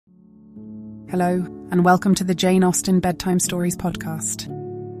Hello, and welcome to the Jane Austen Bedtime Stories podcast.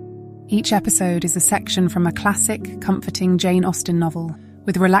 Each episode is a section from a classic, comforting Jane Austen novel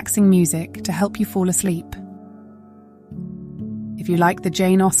with relaxing music to help you fall asleep. If you like the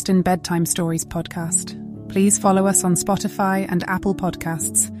Jane Austen Bedtime Stories podcast, please follow us on Spotify and Apple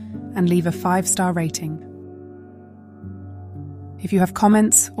Podcasts and leave a 5-star rating. If you have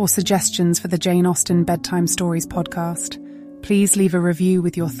comments or suggestions for the Jane Austen Bedtime Stories podcast, please leave a review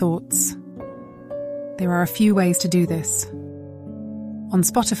with your thoughts. There are a few ways to do this. On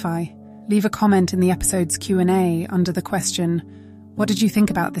Spotify, leave a comment in the episode's Q&A under the question, "What did you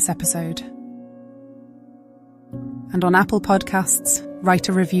think about this episode?" And on Apple Podcasts, write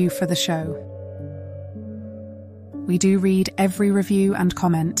a review for the show. We do read every review and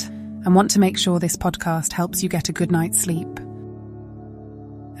comment and want to make sure this podcast helps you get a good night's sleep.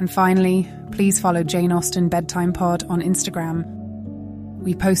 And finally, please follow Jane Austen Bedtime Pod on Instagram.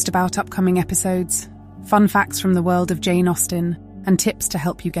 We post about upcoming episodes, fun facts from the world of Jane Austen, and tips to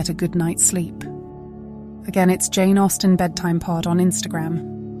help you get a good night's sleep. Again, it's Jane Austen Bedtime Pod on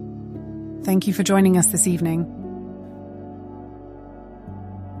Instagram. Thank you for joining us this evening.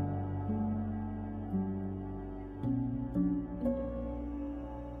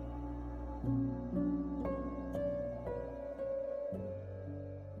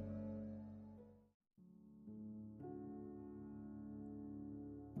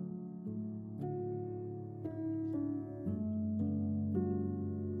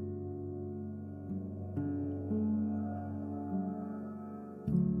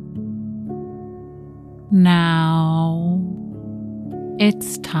 Now,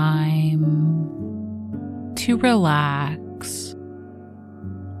 it's time to relax.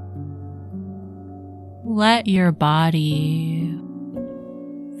 Let your body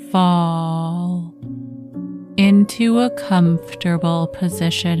fall into a comfortable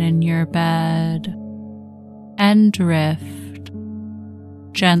position in your bed and drift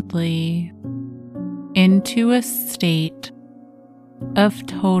gently into a state of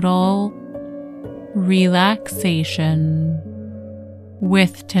total relaxation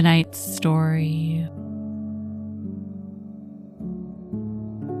with tonight's story.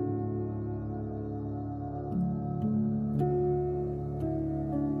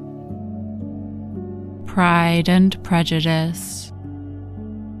 Pride and Prejudice,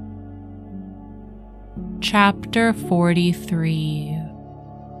 Chapter 43,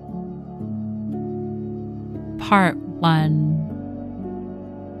 Part 1.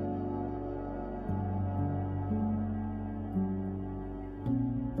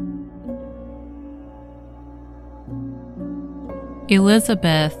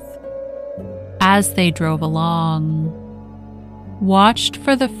 Elizabeth, as they drove along, watched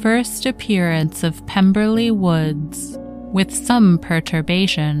for the first appearance of Pemberley Woods with some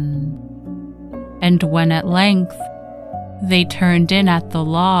perturbation, and when at length they turned in at the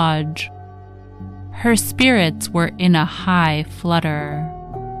lodge, her spirits were in a high flutter.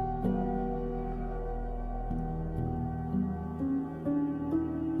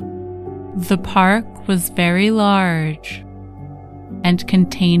 The park was very large and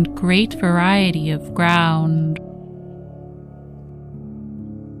contained great variety of ground.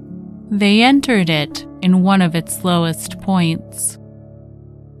 They entered it in one of its lowest points,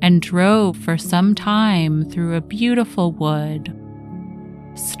 and drove for some time through a beautiful wood,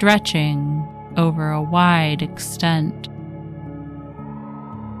 stretching over a wide extent.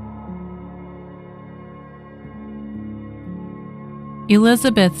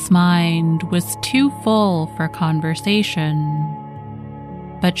 Elizabeth's mind was too full for conversation,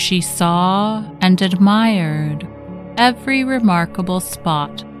 but she saw and admired every remarkable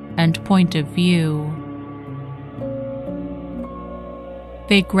spot and point of view.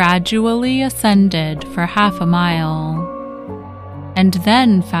 They gradually ascended for half a mile, and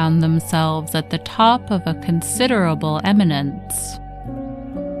then found themselves at the top of a considerable eminence,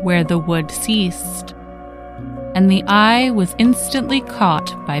 where the wood ceased, and the eye was instantly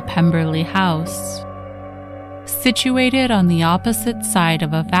caught by Pemberley House, situated on the opposite side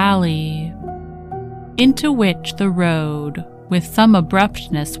of a valley, into which the road with some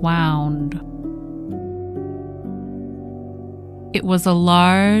abruptness wound. It was a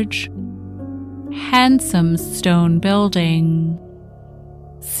large, handsome stone building,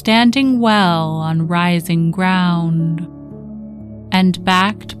 standing well on rising ground, and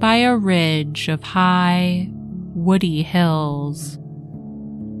backed by a ridge of high, woody hills.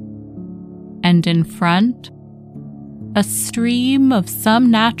 And in front, a stream of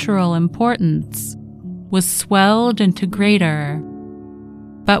some natural importance was swelled into greater,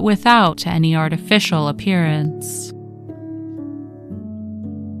 but without any artificial appearance.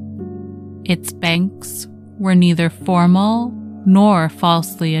 Its banks were neither formal nor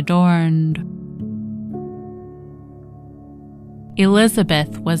falsely adorned.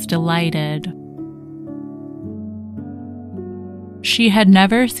 Elizabeth was delighted. She had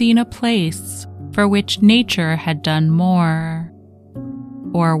never seen a place for which nature had done more,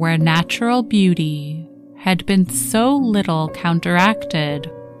 or where natural beauty had been so little counteracted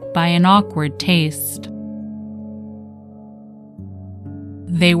by an awkward taste.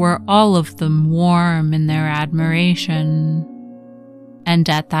 They were all of them warm in their admiration, and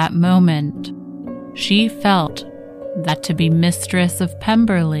at that moment she felt that to be mistress of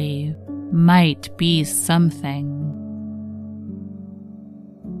Pemberley might be something.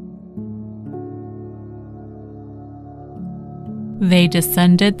 They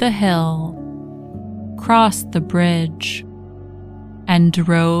descended the hill, crossed the bridge, and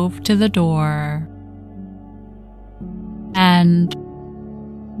drove to the door. And,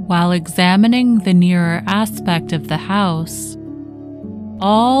 while examining the nearer aspect of the house,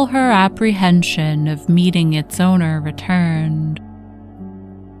 all her apprehension of meeting its owner returned.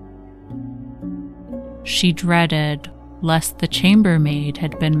 She dreaded lest the chambermaid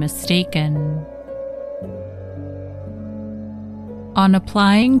had been mistaken. On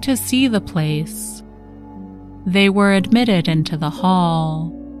applying to see the place, they were admitted into the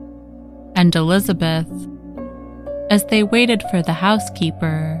hall, and Elizabeth, as they waited for the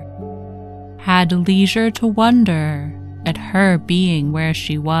housekeeper, had leisure to wonder at her being where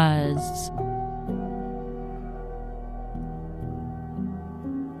she was.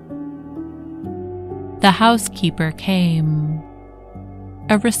 The housekeeper came,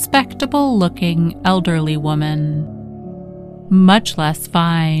 a respectable-looking elderly woman, much less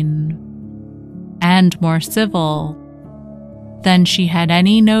fine, and more civil than she had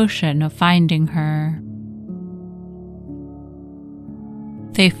any notion of finding her.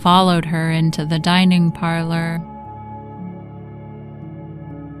 They followed her into the dining parlor.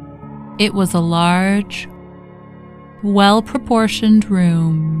 It was a large, well-proportioned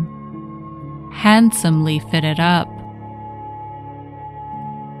room, handsomely fitted up.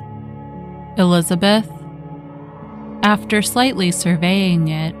 Elizabeth, after slightly surveying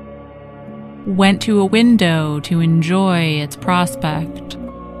it, went to a window to enjoy its prospect.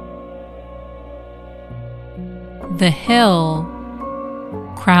 The hill,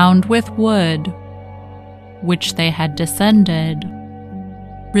 crowned with wood, which they had descended,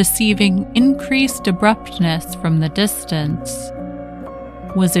 receiving increased abruptness from the distance,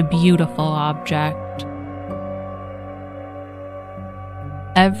 was a beautiful object.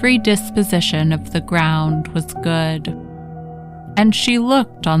 Every disposition of the ground was good, and she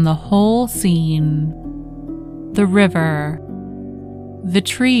looked on the whole scene, the river, the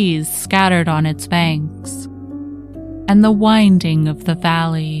trees scattered on its banks, and the winding of the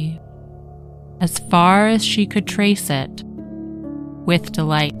valley, as far as she could trace it, with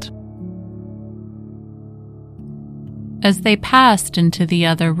delight. As they passed into the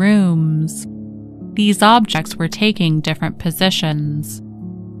other rooms, these objects were taking different positions,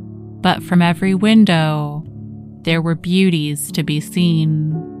 but from every window there were beauties to be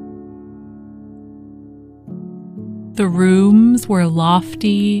seen. The rooms were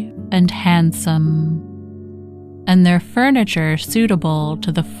lofty and handsome, and their furniture suitable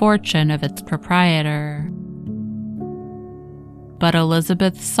to the fortune of its proprietor. But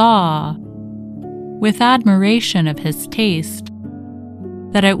Elizabeth saw, with admiration of his taste,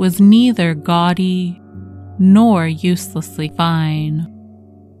 that it was neither gaudy nor uselessly fine.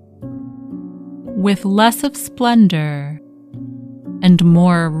 With less of splendor and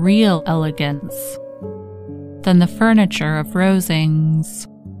more real elegance than the furniture of Rosings.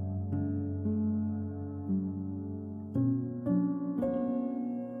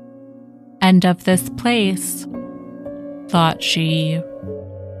 And of this place, thought she,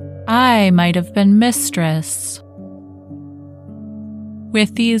 I might have been mistress.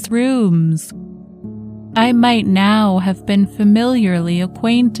 With these rooms, I might now have been familiarly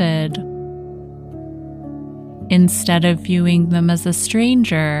acquainted. Instead of viewing them as a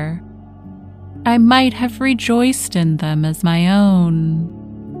stranger, I might have rejoiced in them as my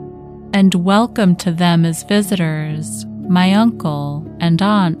own, and welcomed to them as visitors my uncle and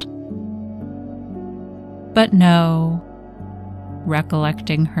aunt. But no,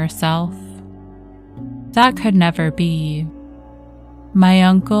 recollecting herself, that could never be. My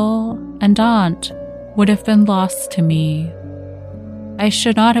uncle and aunt would have been lost to me. I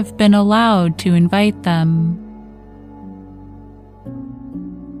should not have been allowed to invite them.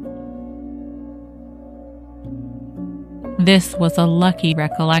 This was a lucky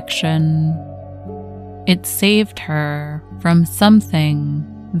recollection. It saved her from something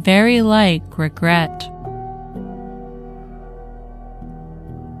very like regret.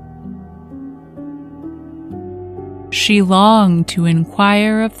 She longed to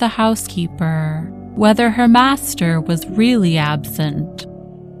inquire of the housekeeper whether her master was really absent,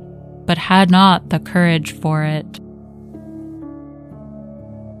 but had not the courage for it.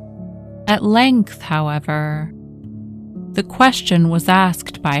 At length, however, the question was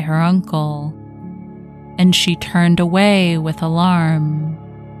asked by her uncle, and she turned away with alarm,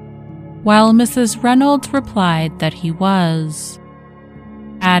 while Mrs. Reynolds replied that he was,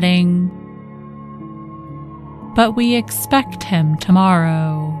 adding, "But we expect him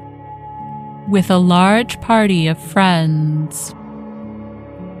tomorrow, with a large party of friends."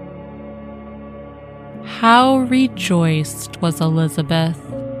 How rejoiced was Elizabeth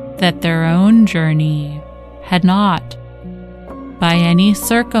that their own journey had not, by any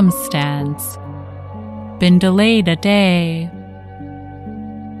circumstance, been delayed a day.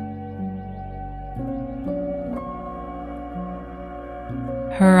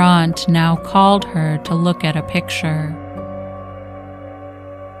 Her aunt now called her to look at a picture.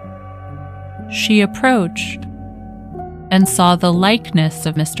 She approached and saw the likeness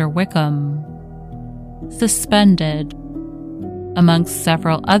of Mr. Wickham, suspended amongst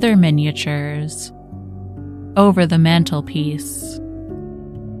several other miniatures over the mantelpiece.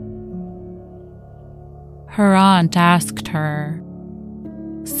 Her aunt asked her,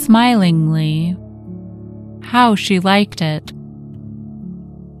 smilingly, how she liked it.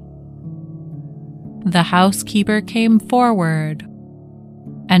 The housekeeper came forward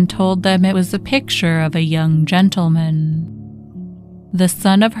and told them it was a picture of a young gentleman, the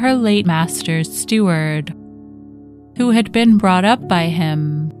son of her late master's steward, who had been brought up by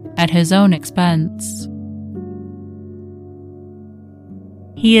him at his own expense.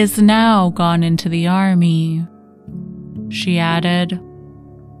 "He is now gone into the army," she added,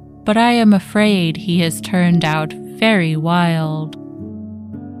 "but I am afraid he has turned out very wild."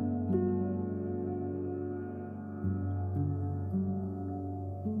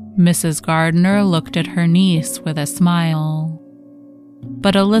 Mrs. Gardiner looked at her niece with a smile,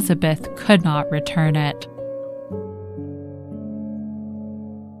 but Elizabeth could not return it.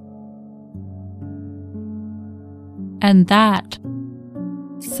 "And that,"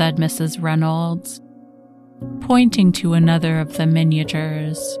 said Mrs. Reynolds, pointing to another of the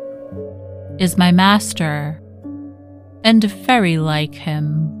miniatures, "is my master, and very like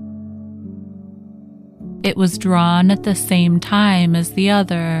him. It was drawn at the same time as the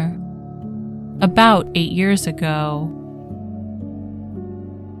other, about 8 years ago.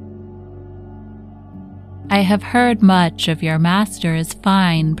 I have heard much of your master's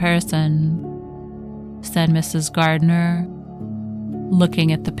fine person," said Mrs. Gardiner,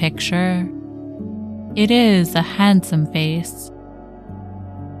 looking at the picture. "It is a handsome face.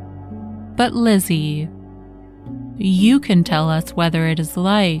 But Lizzie, you can tell us whether it is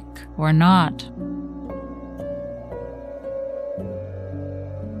like or not."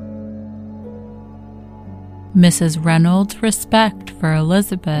 Mrs. Reynolds' respect for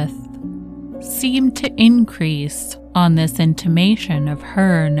Elizabeth seemed to increase on this intimation of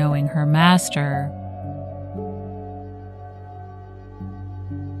her knowing her master.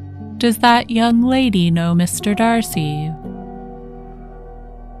 "Does that young lady know Mr. Darcy?"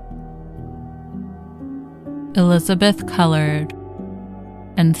 Elizabeth colored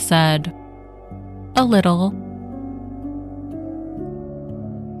and said, "A little."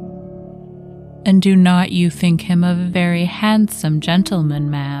 "And do not you think him a very handsome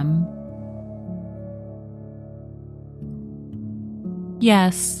gentleman, ma'am?"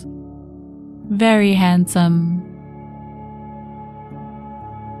 "Yes, very handsome."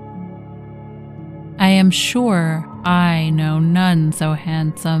 "I am sure I know none so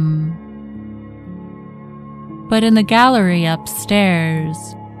handsome. But in the gallery upstairs,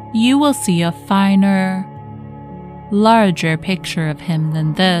 you will see a finer, larger picture of him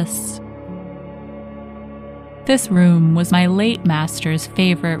than this. This room was my late master's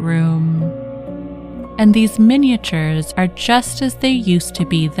favorite room, and these miniatures are just as they used to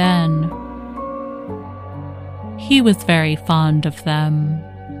be then. He was very fond of them."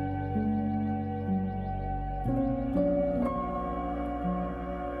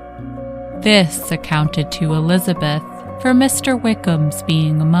 This accounted to Elizabeth for Mr. Wickham's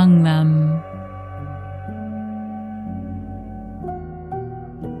being among them.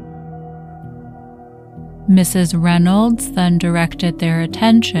 Mrs. Reynolds then directed their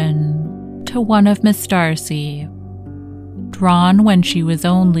attention to one of Miss Darcy, drawn when she was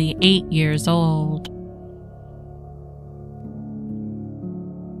only 8 years old.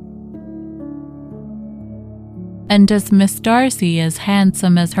 "And is Miss Darcy as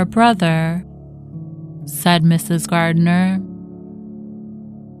handsome as her brother?" said Mrs. Gardiner.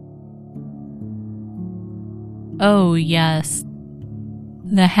 "Oh, yes,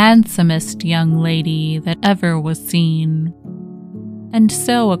 the handsomest young lady that ever was seen, and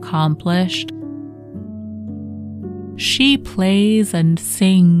so accomplished. She plays and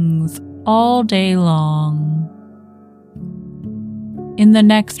sings all day long. In the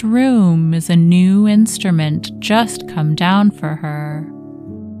next room is a new instrument just come down for her,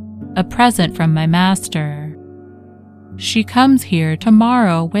 a present from my master. She comes here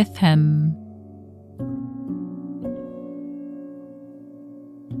tomorrow with him."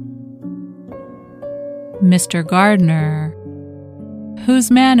 Mr. Gardiner,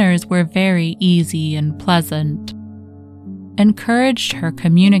 whose manners were very easy and pleasant, encouraged her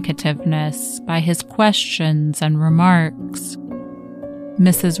communicativeness by his questions and remarks.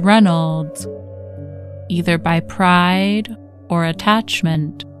 Mrs. Reynolds, either by pride or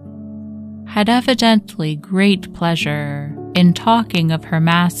attachment, had evidently great pleasure in talking of her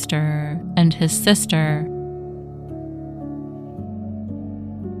master and his sister.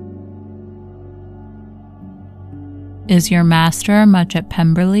 "Is your master much at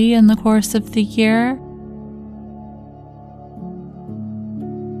Pemberley in the course of the year?"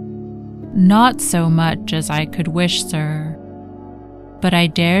 "Not so much as I could wish, sir, but I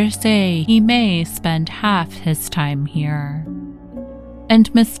dare say he may spend half his time here.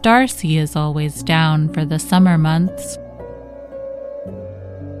 And Miss Darcy is always down for the summer months."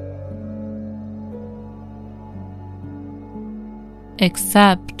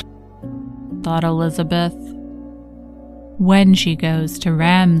 "Except," thought Elizabeth, "when she goes to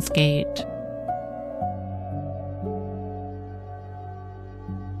Ramsgate."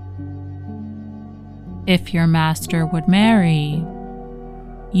 "If your master would marry,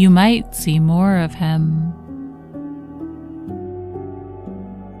 you might see more of him."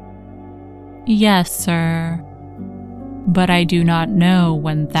 "Yes, sir, but I do not know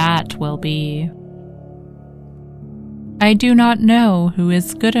when that will be. I do not know who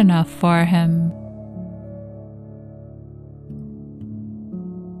is good enough for him."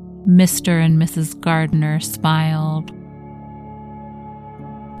 Mr. and Mrs. Gardiner smiled.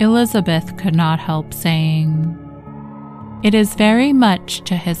 Elizabeth could not help saying, "It is very much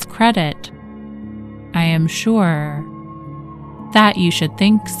to his credit, I am sure, that you should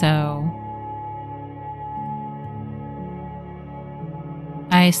think so."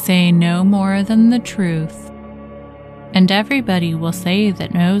 "I say no more than the truth, and everybody will say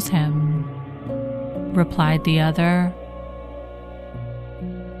that knows him," replied the other.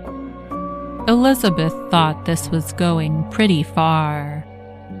 Elizabeth thought this was going pretty far,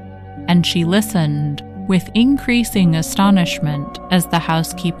 and she listened with increasing astonishment as the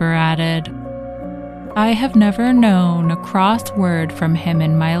housekeeper added, "I have never known a cross word from him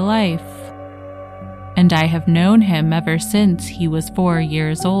in my life, and I have known him ever since he was 4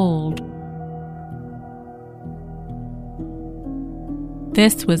 years old."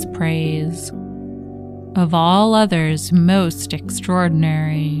 This was praise, of all others most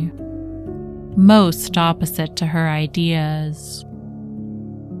extraordinary, most opposite to her ideas.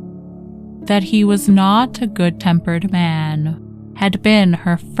 That he was not a good-tempered man had been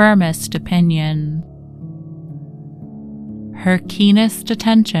her firmest opinion. Her keenest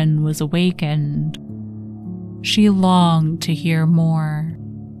attention was awakened. She longed to hear more,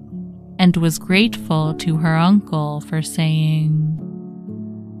 and was grateful to her uncle for saying,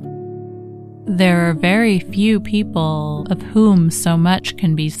 "There are very few people of whom so much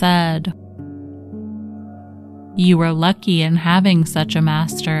can be said. You are lucky in having such a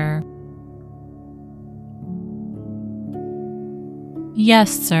master."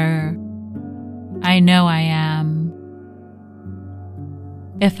 "Yes, sir, I know I am.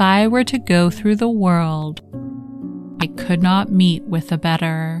 If I were to go through the world, I could not meet with a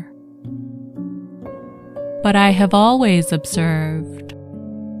better. But I have always observed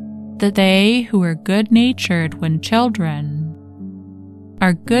that they who are good-natured when children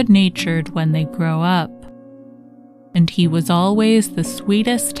are good-natured when they grow up, and he was always the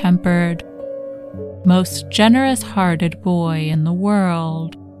sweetest-tempered, most generous-hearted boy in the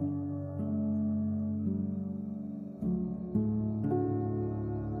world."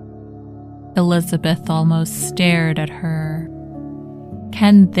 Elizabeth almost stared at her.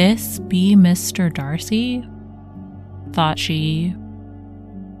 "Can this be Mr. Darcy?" thought she.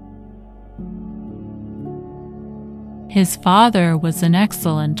 "His father was an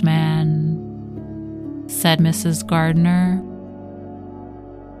excellent man," said Mrs. Gardiner.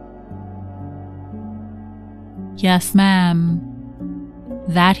 "Yes, ma'am,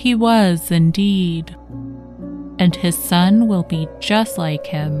 that he was indeed, and his son will be just like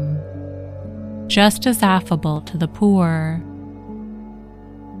him, just as affable to the poor.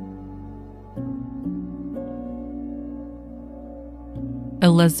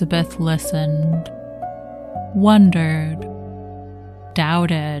 Elizabeth listened, wondered,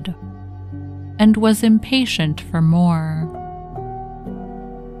 doubted, and was impatient for more.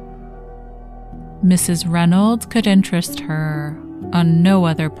 Mrs. Reynolds could interest her on no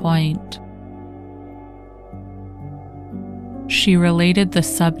other point. She related the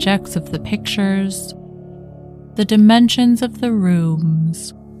subjects of the pictures, the dimensions of the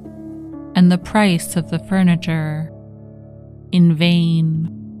rooms, and the price of the furniture in vain.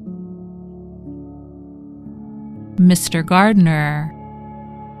 Mr. Gardiner,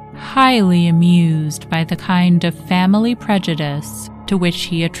 highly amused by the kind of family prejudice to which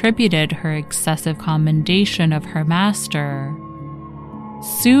he attributed her excessive commendation of her master,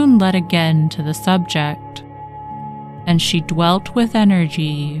 soon led again to the subject, and she dwelt with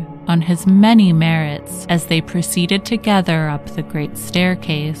energy on his many merits as they proceeded together up the great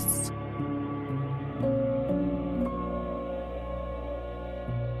staircase.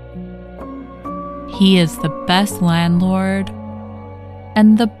 He is the best landlord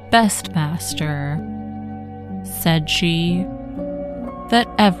and the best master, said she, that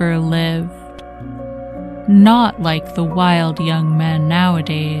ever lived, not like the wild young men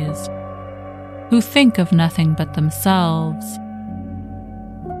nowadays, who think of nothing but themselves.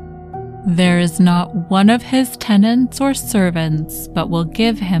 There is not one of his tenants or servants but will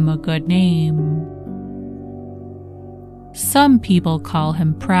give him a good name. Some people call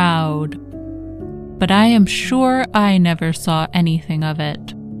him proud, but I am sure I never saw anything of it.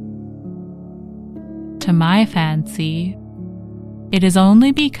 To my fancy, it is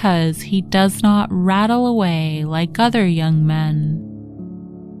only because he does not rattle away like other young men.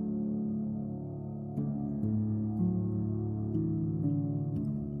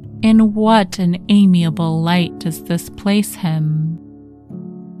 In what an amiable light does this place him,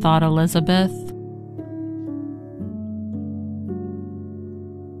 thought Elizabeth.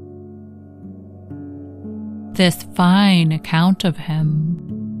 This fine account of him,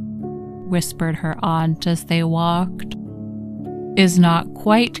 whispered her aunt as they walked, is not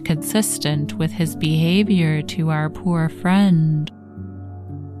quite consistent with his behavior to our poor friend.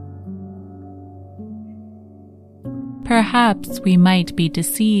 Perhaps we might be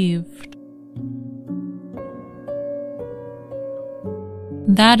deceived.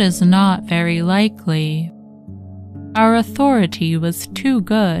 That is not very likely. Our authority was too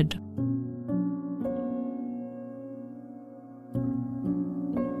good.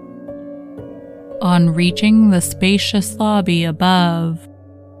 On reaching the spacious lobby above,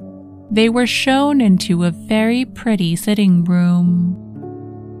 they were shown into a very pretty sitting room,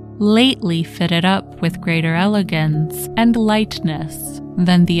 lately fitted up with greater elegance and lightness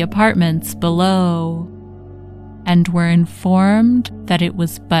than the apartments below, and were informed that it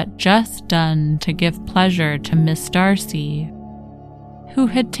was but just done to give pleasure to Miss Darcy, who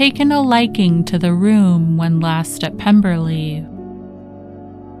had taken a liking to the room when last at Pemberley.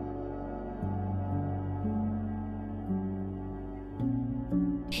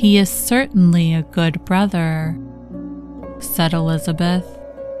 He is certainly a good brother, said Elizabeth,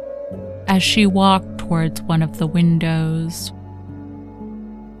 as she walked towards one of the windows.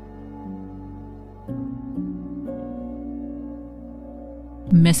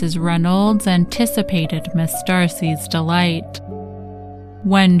 Mrs. Reynolds anticipated Miss Darcy's delight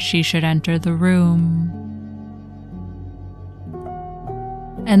when she should enter the room.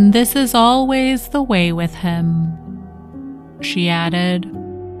 And this is always the way with him, she added.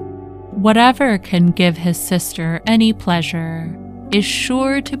 Whatever can give his sister any pleasure is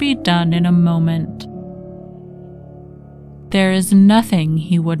sure to be done in a moment. There is nothing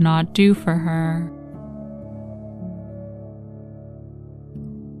he would not do for her.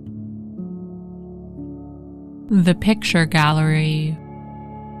 The picture gallery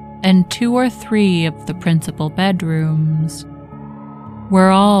and 2 or 3 of the principal bedrooms were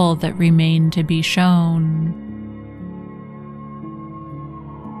all that remained to be shown.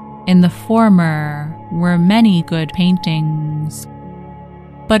 In the former were many good paintings,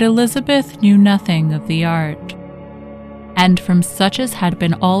 but Elizabeth knew nothing of the art, and from such as had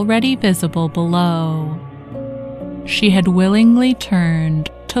been already visible below, she had willingly turned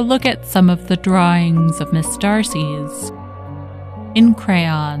to look at some of the drawings of Miss Darcy's, in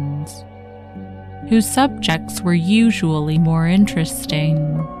crayons, whose subjects were usually more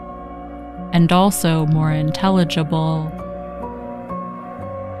interesting, and also more intelligible.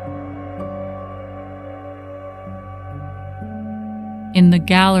 In the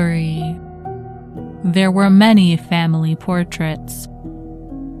gallery, There were many family portraits,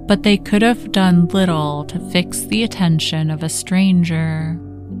 but they could have done little to fix the attention of a stranger.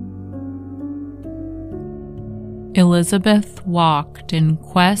 Elizabeth walked in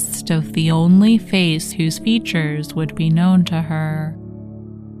quest of the only face whose features would be known to her.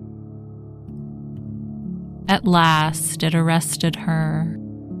 At last it arrested her,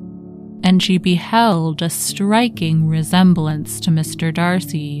 and she beheld a striking resemblance to Mr.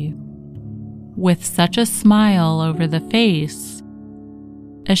 Darcy, with such a smile over the face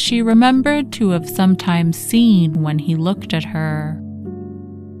as she remembered to have sometimes seen when he looked at her.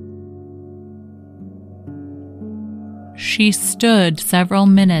 She stood several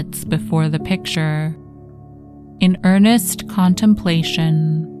minutes before the picture, in earnest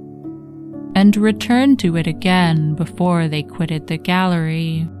contemplation, and returned to it again before they quitted the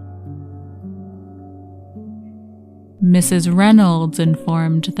gallery. Mrs. Reynolds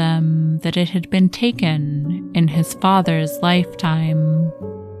informed them that it had been taken in his father's lifetime.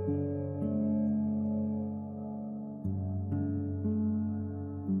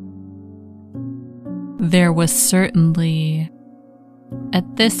 There was certainly,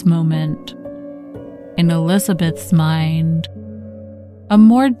 at this moment, in Elizabeth's mind, a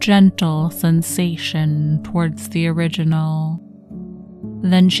more gentle sensation towards the original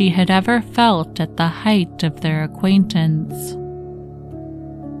than she had ever felt at the height of their acquaintance.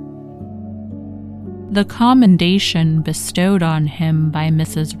 The commendation bestowed on him by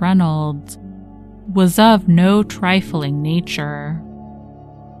Mrs. Reynolds was of no trifling nature.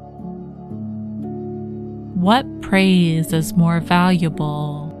 What praise is more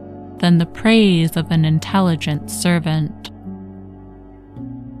valuable than the praise of an intelligent servant?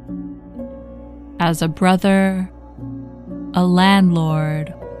 As a brother, a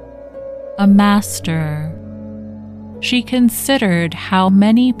landlord, a master, she considered how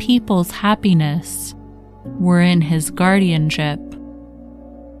many people's happiness were in his guardianship,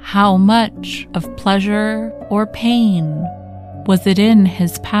 how much of pleasure or pain was it in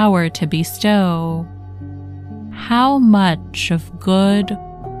his power to bestow, how much of good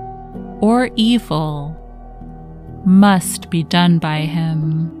or evil must be done by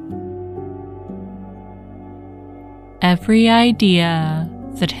him. Every idea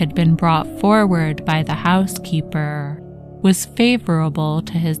that had been brought forward by the housekeeper was favorable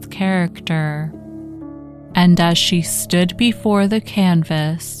to his character, and as she stood before the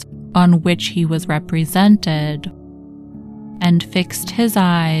canvas on which he was represented, and fixed his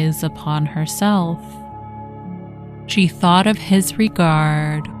eyes upon herself, she thought of his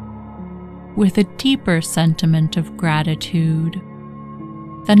regard with a deeper sentiment of gratitude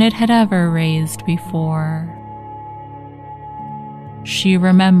than it had ever raised before. She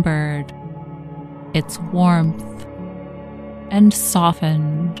remembered its warmth and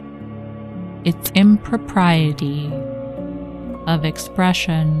softened its impropriety of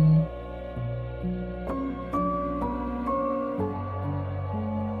expression.